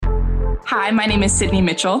Hi, my name is Sydney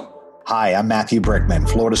Mitchell. Hi, I'm Matthew Brickman,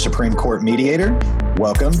 Florida Supreme Court mediator.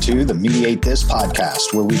 Welcome to the Mediate This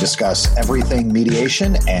podcast, where we discuss everything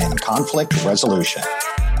mediation and conflict resolution.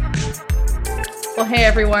 Well, hey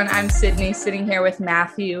everyone, I'm Sydney, sitting here with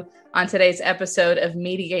Matthew on today's episode of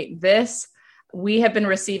Mediate This. We have been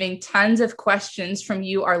receiving tons of questions from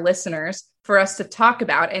you, our listeners, for us to talk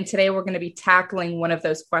about, and today we're going to be tackling one of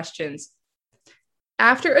those questions.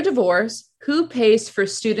 After a divorce, who pays for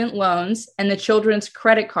student loans and the children's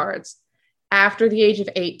credit cards after the age of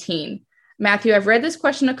 18? Matthew, I've read this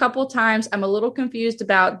question a couple of times. I'm a little confused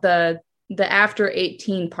about the after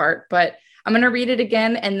 18 part, but I'm going to read it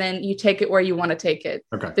again and then you take it where you want to take it.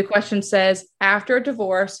 Okay. The question says, after a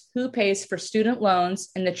divorce, who pays for student loans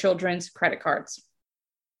and the children's credit cards?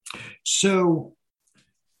 So,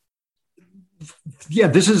 yeah,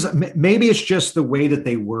 this is, maybe it's just the way that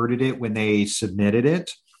they worded it when they submitted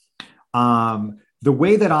it. The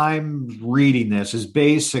way that I'm reading this is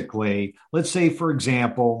basically, let's say, for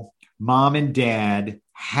example, mom and dad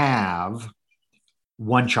have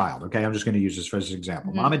one child. Okay. I'm just going to use this as an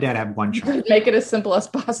example. Mom and dad have one child. Make it as simple as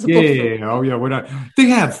possible. Yeah. Oh yeah. We're not, they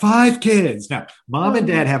have 5 kids. Now, mom and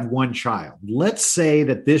dad have one child. Let's say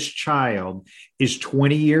that this child is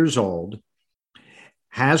 20 years old,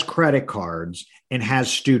 has credit cards, and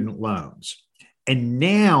has student loans. And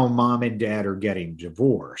now mom and dad are getting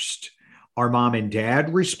divorced. Are mom and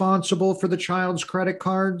dad responsible for the child's credit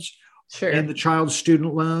cards and the child's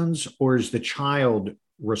student loans, or is the child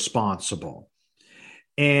responsible?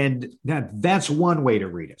 And that's one way to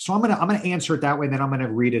read it. So I'm going to answer it that way, and then I'm going to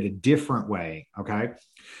read it a different way. Okay.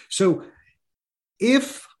 So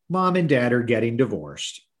if mom and dad are getting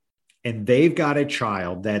divorced and they've got a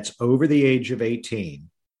child that's over the age of 18,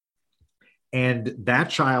 and that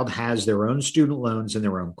child has their own student loans and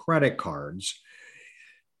their own credit cards,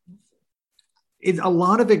 a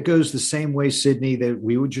lot of it goes the same way, Sydney, that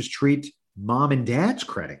we would just treat mom and dad's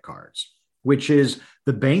credit cards, which is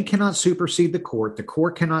the bank cannot supersede the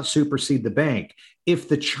court cannot supersede the bank. If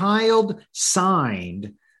the child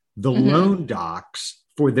signed the loan docs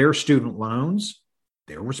for their student loans,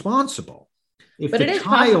 they're responsible. If the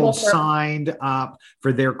child signed up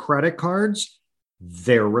for their credit cards,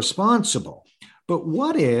 they're responsible. But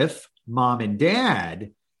what if mom and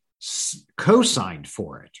dad co-signed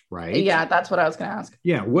for it, right? Yeah, that's what I was going to ask.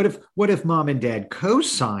 Yeah. What if mom and dad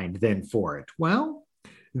co-signed then for it? Well,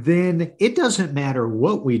 then it doesn't matter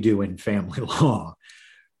what we do in family law.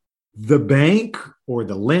 The bank or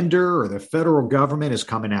the lender or the federal government is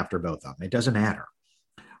coming after both of them. It doesn't matter.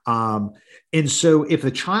 And so if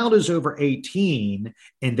the child is over 18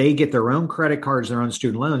 and they get their own credit cards, their own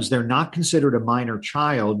student loans, they're not considered a minor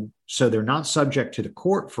child. So they're not subject to the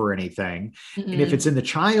court for anything. Mm-hmm. And if it's in the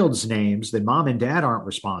child's names, then mom and dad aren't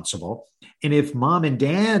responsible. And if mom and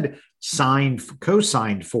dad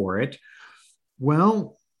co-signed for it,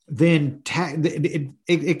 well, then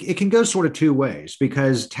it can go sort of two ways,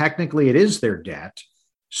 because technically it is their debt.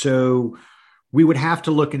 So we would have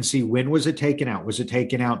to look and see, when was it taken out? Was it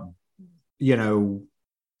taken out,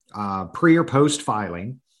 pre or post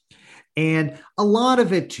filing? And a lot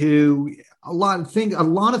of it too, a lot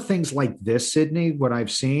of things like this, Sydney, what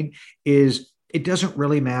I've seen is it doesn't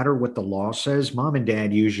really matter what the law says. Mom and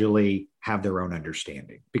dad usually have their own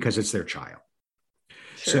understanding because it's their child.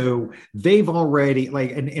 Sure. So they've already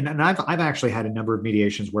and I've actually had a number of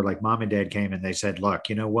mediations where mom and dad came and they said, look,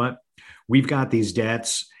 you know what? We've got these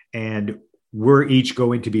debts and we're each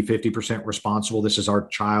going to be 50% responsible. This is our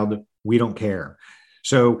child. We don't care.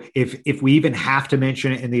 So if we even have to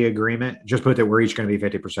mention it in the agreement, just put that we're each going to be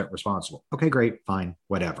 50% responsible. Okay, great, fine,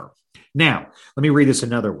 whatever. Now, let me read this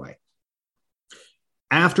another way.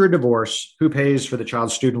 After a divorce, who pays for the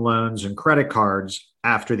child's student loans and credit cards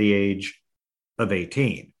after the age of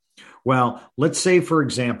 18? Well, let's say, for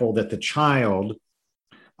example, that the child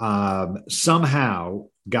somehow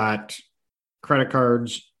got credit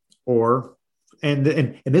cards and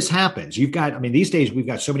this happens. These days we've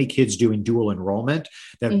got so many kids doing dual enrollment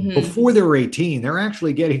that before they're 18, they're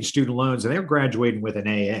actually getting student loans and they're graduating with an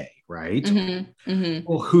AA, right? Mm-hmm.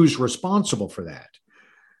 Mm-hmm. Well, who's responsible for that?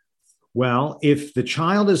 Well, if the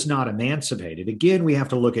child is not emancipated, again, we have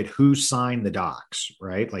to look at who signed the docs,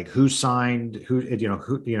 right? Like who's a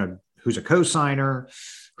co-signer,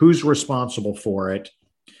 who's responsible for it.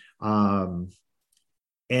 And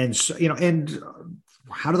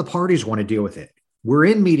how do the parties want to deal with it? We're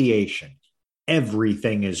in mediation.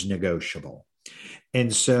 Everything is negotiable.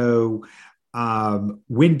 And so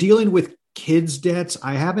when dealing with kids' debts,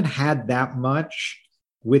 I haven't had that much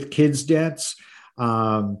with kids' debts.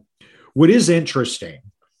 What is interesting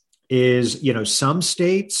is, some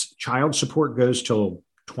states, child support goes till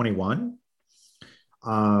 21.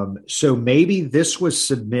 So maybe this was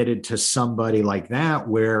submitted to somebody like that,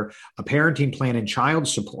 where a parenting plan and child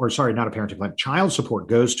support, not a parenting plan, child support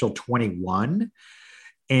goes till 21.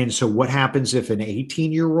 And so what happens if an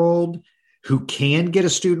 18-year-old who can get a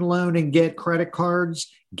student loan and get credit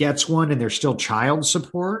cards gets one and there's still child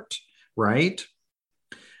support, right?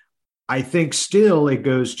 I think still it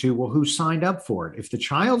goes to, well, who signed up for it? If the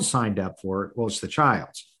child signed up for it, well, it's the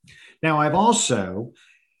child's. Now, I've also,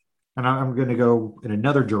 and I'm going to go in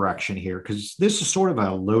another direction here because this is sort of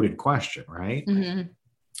a loaded question, right? Mm-hmm.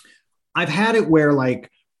 I've had it where like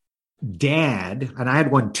dad, and I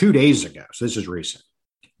had one 2 days ago, so this is recent.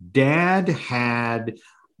 Dad had,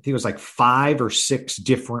 I think it was like 5 or 6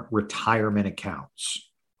 different retirement accounts.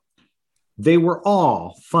 They were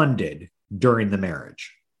all funded during the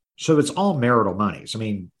marriage. So it's all marital monies. I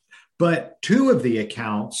mean, but 2 of the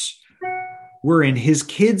accounts were in his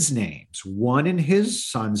kids' names, one in his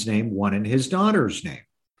son's name, one in his daughter's name.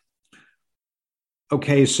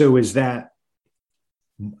 Okay, so is that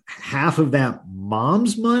half of that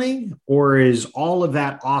mom's money, or is all of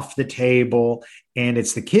that off the table and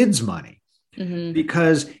it's the kids' money? Mm-hmm.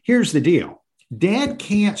 Because here's the deal. Dad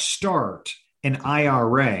can't start an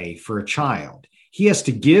IRA for a child. He has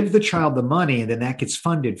to give the child the money, and then that gets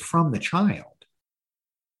funded from the child,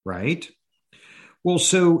 right? Well,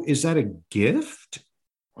 so is that a gift?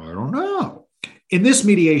 I don't know. In this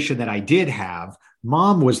mediation that I did have,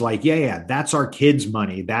 mom was like, yeah, that's our kids'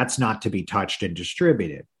 money. That's not to be touched and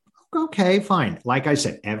distributed. Okay, fine. Like I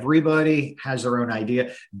said, everybody has their own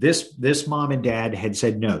idea. This mom and dad had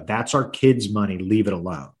said, no, that's our kids' money. Leave it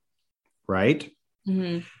alone, right?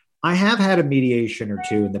 Mm-hmm. I have had a mediation or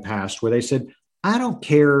 2 in the past where they said, I don't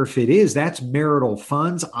care if it is, that's marital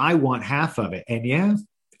funds. I want half of it. And yeah,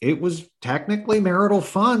 it was technically marital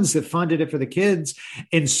funds that funded it for the kids.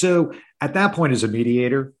 And so at that point, as a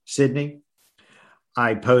mediator, Sydney,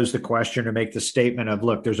 I posed the question or make the statement of,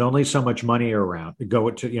 look, there's only so much money around to go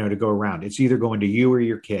around. It's either going to you or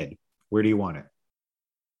your kid. Where do you want it?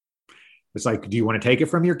 It's like, do you want to take it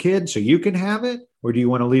from your kid so you can have it? Or do you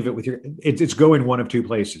want to leave it with it's going one of 2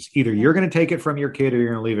 places. Either you're going to take it from your kid or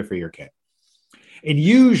you're going to leave it for your kid. And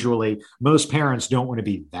usually most parents don't want to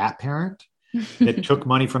be that parent that took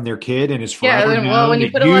money from their kid and is forever known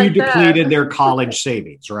that you depleted their college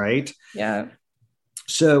savings, right? Yeah.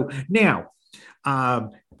 So now,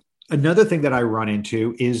 another thing that I run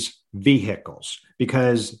into is vehicles,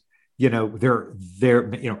 because,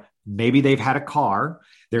 maybe they've had a car.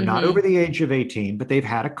 They're not over the age of 18, but they've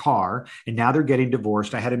had a car and now they're getting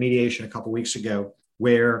divorced. I had a mediation a couple of weeks ago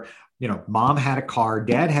where, mom had a car,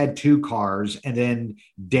 dad had 2 cars, and then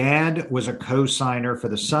dad was a co-signer for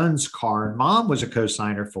the son's car and mom was a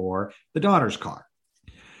co-signer for the daughter's car.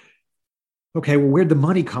 Okay, well, where'd the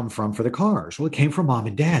money come from for the cars? Well, it came from mom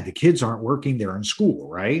and dad. The kids aren't working, they're in school,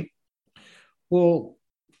 right? Well,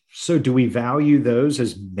 so do we value those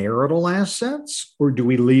as marital assets, or do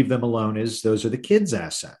we leave them alone as those are the kids'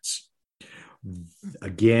 assets?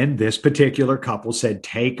 Again, this particular couple said,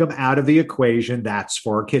 take them out of the equation. That's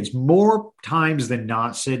for our kids. More times than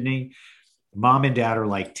not, Sydney, mom and dad are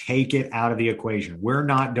like, take it out of the equation. We're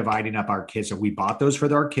not dividing up our kids. So we bought those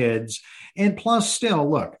for our kids. And plus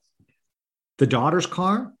still, look, the daughter's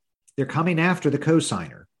car, they're coming after the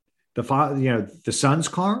cosigner. The son's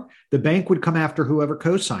car, the bank would come after whoever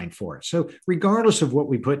co-signed for it. So regardless of what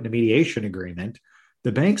we put in the mediation agreement,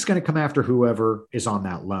 the bank's going to come after whoever is on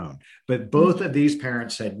that loan. But both of these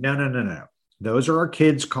parents said, no. Those are our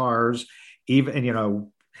kids' cars. Even,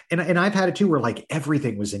 and I've had it too, where like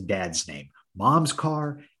everything was in dad's name. Mom's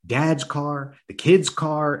car, dad's car, the kid's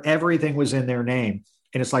car, everything was in their name.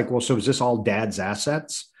 And it's like, well, so is this all dad's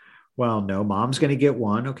assets? Well, no, mom's going to get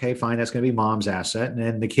one. Okay, fine. That's going to be mom's asset. And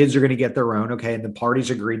then the kids are going to get their own. Okay. And the parties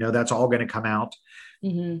agree. No, that's all going to come out.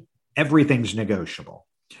 Mm-hmm. Everything's negotiable.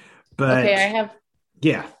 But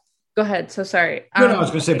yeah. Go ahead. So sorry. No, I was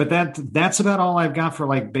going to say, but that's about all I've got for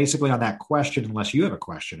like basically on that question, unless you have a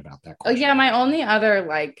question about that question. Yeah. My only other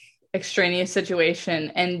like extraneous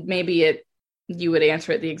situation, and maybe you would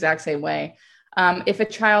answer it the exact same way. If a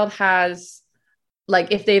child has,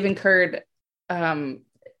 like, if they've incurred,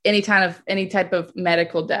 any type of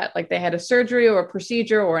medical debt, like they had a surgery or a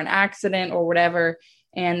procedure or an accident or whatever,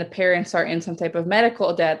 and the parents are in some type of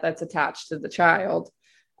medical debt that's attached to the child.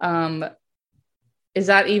 Is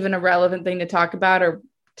that even a relevant thing to talk about? Or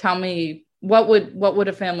tell me, what would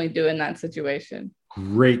a family do in that situation?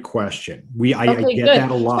 Great question. I get that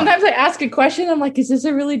a lot. Sometimes I ask a question, I'm like, is this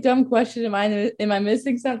a really dumb question? Am I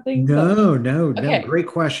missing something? No. Great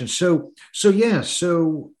question. So yeah.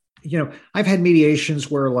 So, I've had mediations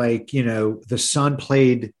where like, the son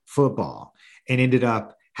played football and ended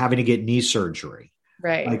up having to get knee surgery.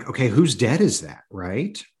 Right. Like, okay, whose debt is that,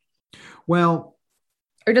 right? Well,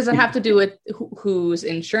 or does it have to do with whose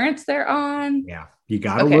insurance they're on? Yeah, you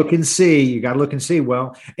got to look and see. You got to look and see.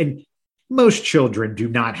 Well, and most children do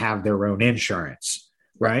not have their own insurance,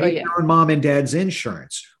 right? Their own mom and dad's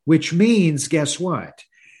insurance, which means, guess what?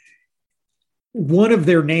 One of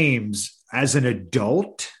their names as an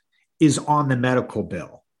adult is on the medical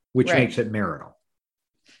bill, which makes it marital.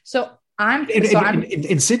 So I'm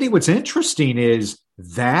Sydney, what's interesting is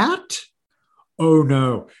that, oh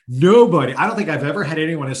no, nobody, I don't think I've ever had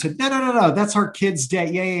anyone who said, no, that's our kid's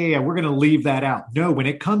debt. Yeah. We're going to leave that out. No, when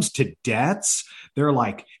it comes to debts, they're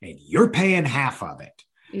like, and you're paying half of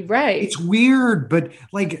it. Right. It's weird, but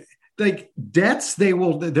like debts,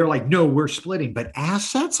 they're like, no, we're splitting. But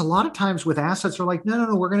assets, a lot of times with assets are like,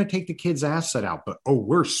 no, we're going to take the kid's asset out, but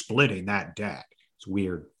we're splitting that debt. It's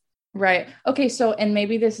weird. Right. Okay. So, and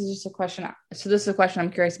maybe this is just a question. So this is a question I'm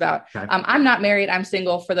curious about. Okay. I'm not married. I'm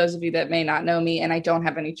single, for those of you that may not know me, and I don't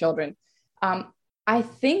have any children. I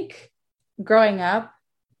think growing up,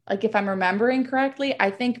 like if I'm remembering correctly,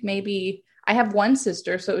 I think maybe I have one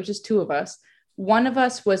sister. So it was just two of us. One of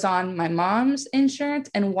us was on my mom's insurance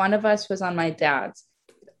and one of us was on my dad's.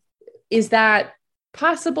 Is that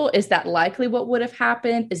possible? Is that likely what would have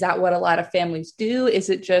happened? Is that what a lot of families do? Is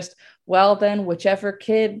it just, well, then whichever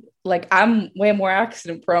kid, like I'm way more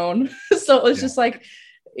accident prone. So it was just like,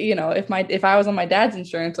 you know, if I was on my dad's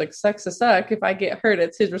insurance, like sucks to suck. If I get hurt,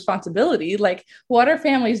 it's his responsibility. Like, what are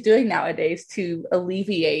families doing nowadays to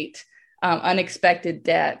alleviate unexpected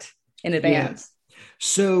debt in advance? Yeah.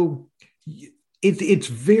 So it's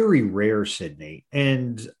very rare, Sydney.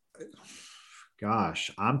 And gosh,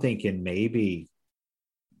 I'm thinking maybe,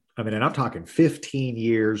 and I'm talking 15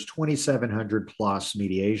 years, 2,700 plus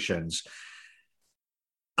mediations.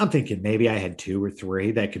 I'm thinking maybe I had two or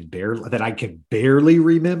three that I could barely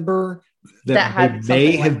remember that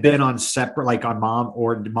may have been on separate, like on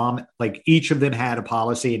mom, like each of them had a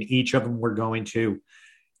policy and each of them were going to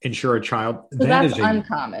insure a child. So that's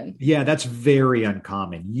uncommon. Yeah, that's very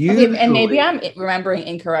uncommon. Okay, and maybe I'm remembering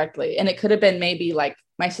incorrectly. And it could have been maybe like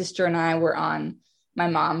my sister and I were on my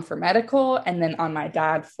mom for medical and then on my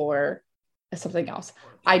dad for something else.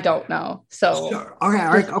 I don't know. So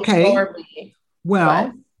okay.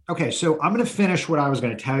 Well, okay. So I'm going to finish what I was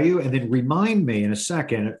going to tell you and then remind me in a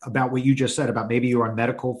second about what you just said about maybe you're on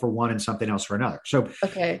medical for one and something else for another.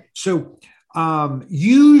 So,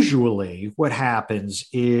 usually what happens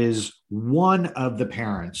is one of the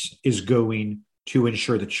parents is going to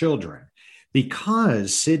insure the children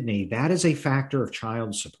because, Sydney, that is a factor of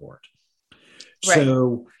child support. Right.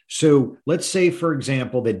 So let's say, for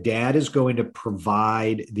example, that dad is going to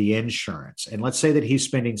provide the insurance. And let's say that he's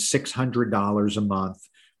spending $600 a month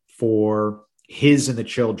for his and the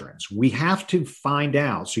children's. We have to find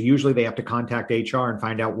out. So usually they have to contact HR and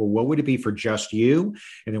find out, well, what would it be for just you?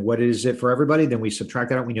 And then what is it for everybody? Then we subtract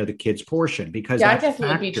that out. We know the kid's portion because I guess it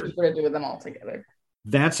would be cheaper to do them all together.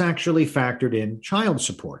 That's actually factored in child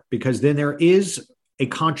support because then there is a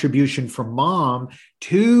contribution from mom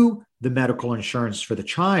to the medical insurance for the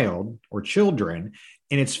child or children,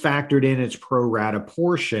 and it's factored in its pro rata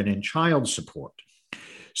portion in child support.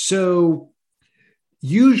 So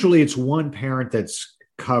usually it's one parent that's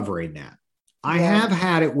covering that. I have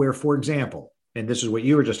had it where, for example, and this is what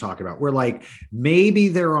you were just talking about, where like maybe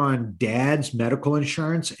they're on dad's medical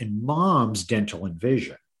insurance and mom's dental and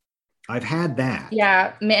vision. I've had that.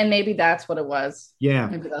 Yeah. And maybe that's what it was.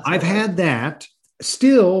 Yeah. I've had that.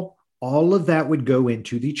 Still, all of that would go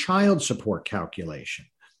into the child support calculation.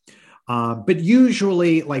 But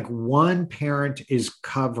usually like one parent is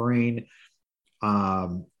covering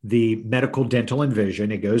the medical, dental, and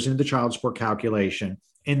vision. It goes into the child support calculation.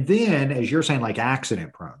 And then, as you're saying, like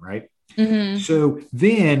accident prone, right? Mm-hmm. So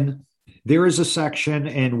then there is a section,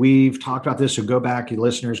 and we've talked about this. So go back, you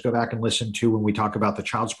listeners, go back and listen to when we talk about the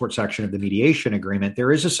child support section of the mediation agreement.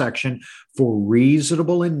 There is a section for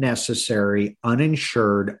reasonable and necessary,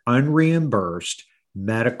 uninsured, unreimbursed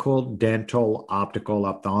medical, dental, optical,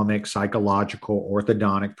 ophthalmic, psychological,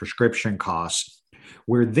 orthodontic prescription costs,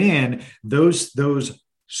 where then those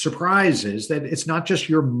surprises that it's not just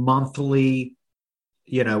your monthly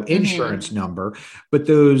insurance number, but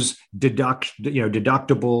those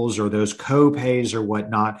deductibles or those co-pays or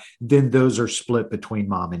whatnot, then those are split between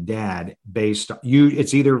mom and dad based on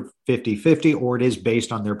it's either 50-50 or it is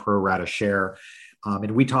based on their pro rata share.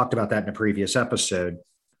 And we talked about that in a previous episode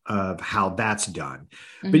of how that's done.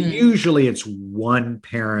 Mm-hmm. But usually it's one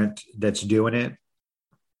parent that's doing it.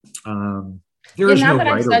 There is no right or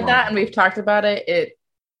wrong. I've said that and we've talked about it,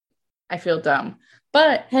 I feel dumb.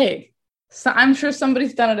 But hey, So I'm sure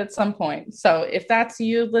somebody's done it at some point. So if that's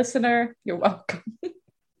you, listener, you're welcome.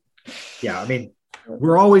 Yeah, I mean,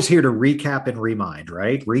 we're always here to recap and remind,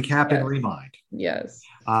 right? Recap and remind. Yes.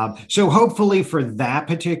 So hopefully for that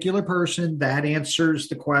particular person, that answers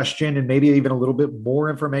the question and maybe even a little bit more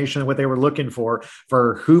information than what they were looking for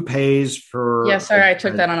who pays for. Yeah, sorry, I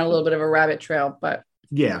took that on a little bit of a rabbit trail, but.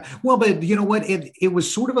 Yeah. Well, but you know what? It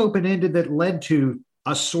was sort of open-ended that led to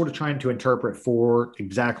us sort of trying to interpret for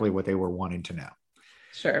exactly what they were wanting to know.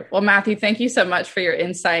 Sure. Well, Matthew, thank you so much for your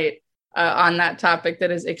insight on that topic. That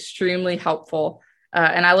is extremely helpful.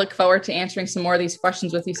 And I look forward to answering some more of these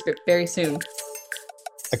questions with you very soon.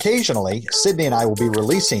 Occasionally, Sydney and I will be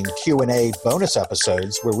releasing Q&A bonus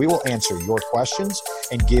episodes where we will answer your questions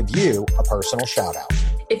and give you a personal shout out.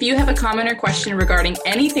 If you have a comment or question regarding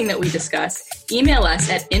anything that we discuss, email us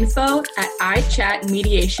at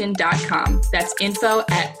info@ichatmediation.com. That's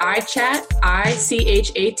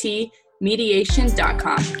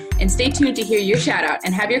info@ichatmediation.com. And stay tuned to hear your shout out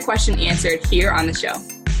and have your question answered here on the show.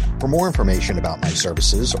 For more information about my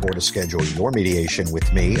services or to schedule your mediation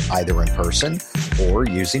with me, either in person or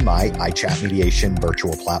using my iChat Mediation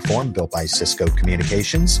virtual platform built by Cisco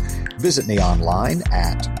Communications, visit me online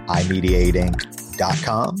at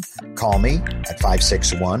imediateinc.com. Call me at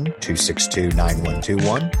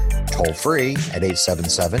 561-262-9121, toll free at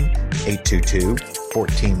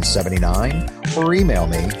 877-822-1479, or email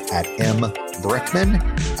me at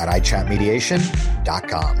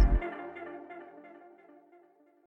mbrickman@ichatmediation.com.